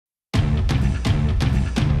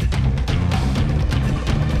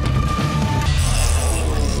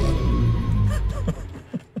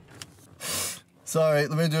Sorry,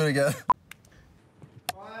 let me do it again.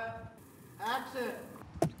 Quiet. Action.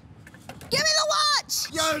 Give me the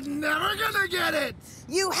watch! You're never gonna get it!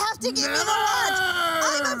 You have to give me the watch!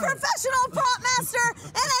 I'm a professional prop master,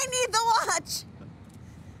 and I need the watch!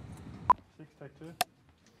 Take two.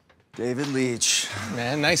 David Leach.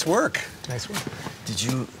 Man, nice work. Nice work. Did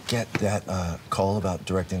you get that call about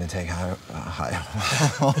directing the take Heuer?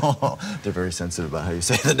 They're very sensitive about how you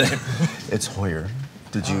say the name. It's Heuer.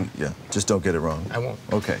 Did you? Yeah. Just don't get it wrong. I won't.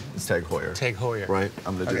 Okay. It's Tag Heuer. Tag Heuer. Right.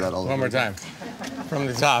 I'm gonna do that all. One more time. From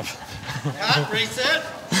the top. Reset.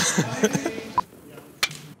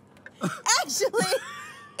 Actually,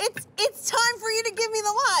 it's time for you to give me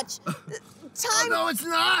the watch. Time. Oh, no, it's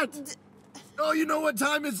not. Oh, you know what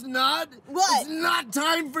time it's not? What? It's not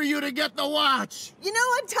time for you to get the watch. You know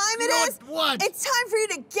what time it is? What? It's time for you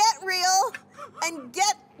to get real and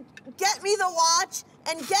get me the watch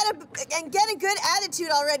and get a good attitude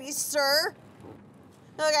already, sir.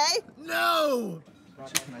 Okay? No.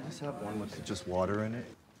 Can I just have one with just water in it?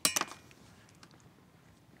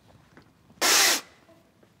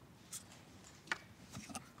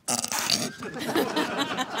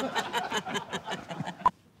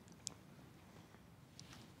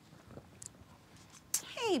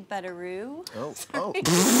 Hey, Butteroo. Oh.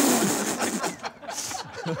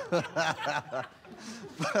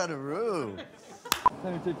 Butteroo.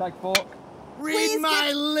 72, take 4. Read Please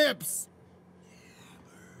my lips.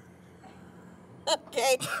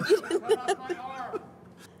 Okay.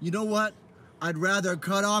 You know what? I'd rather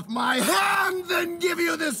cut off my hand than give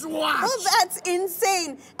you this watch. Well, that's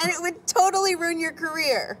insane, and it would totally ruin your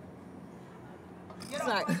career.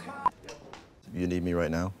 Sorry. You need me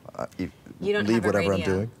right now? You don't leave have a whatever radio.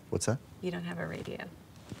 I'm doing. What's that? You don't have a radio.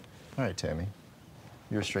 All right, Tammy.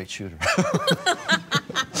 You're a straight shooter.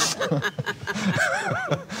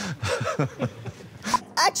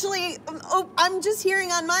 Actually, I'm just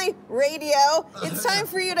hearing on my radio. It's time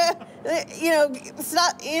for you to,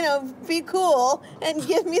 stop, be cool and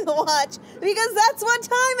give me the watch because that's what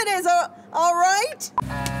time it is. All right?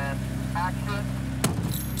 And action.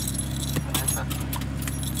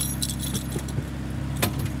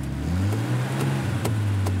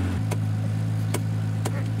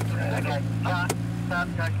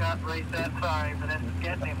 Okay, cut, reset, sorry, but this is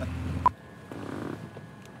getting him.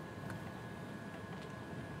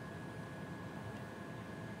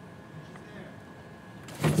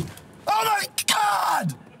 Oh my God!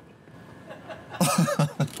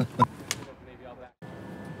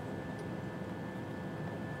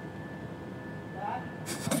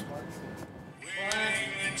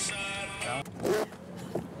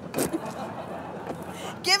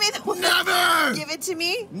 Give me the watch. Never! Give it to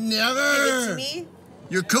me. Never! Give it to me.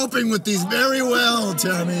 You're coping with these very well,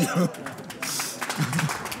 Tammy.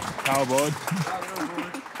 Cowboy.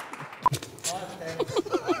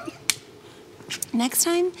 Next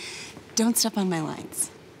time, don't step on my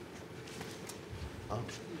lines. Oh.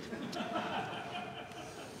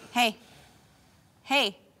 Hey.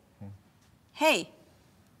 Hey. Hey.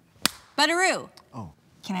 Butteroo. Oh.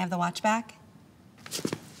 Can I have the watch back?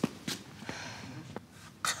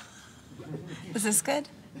 Is this good?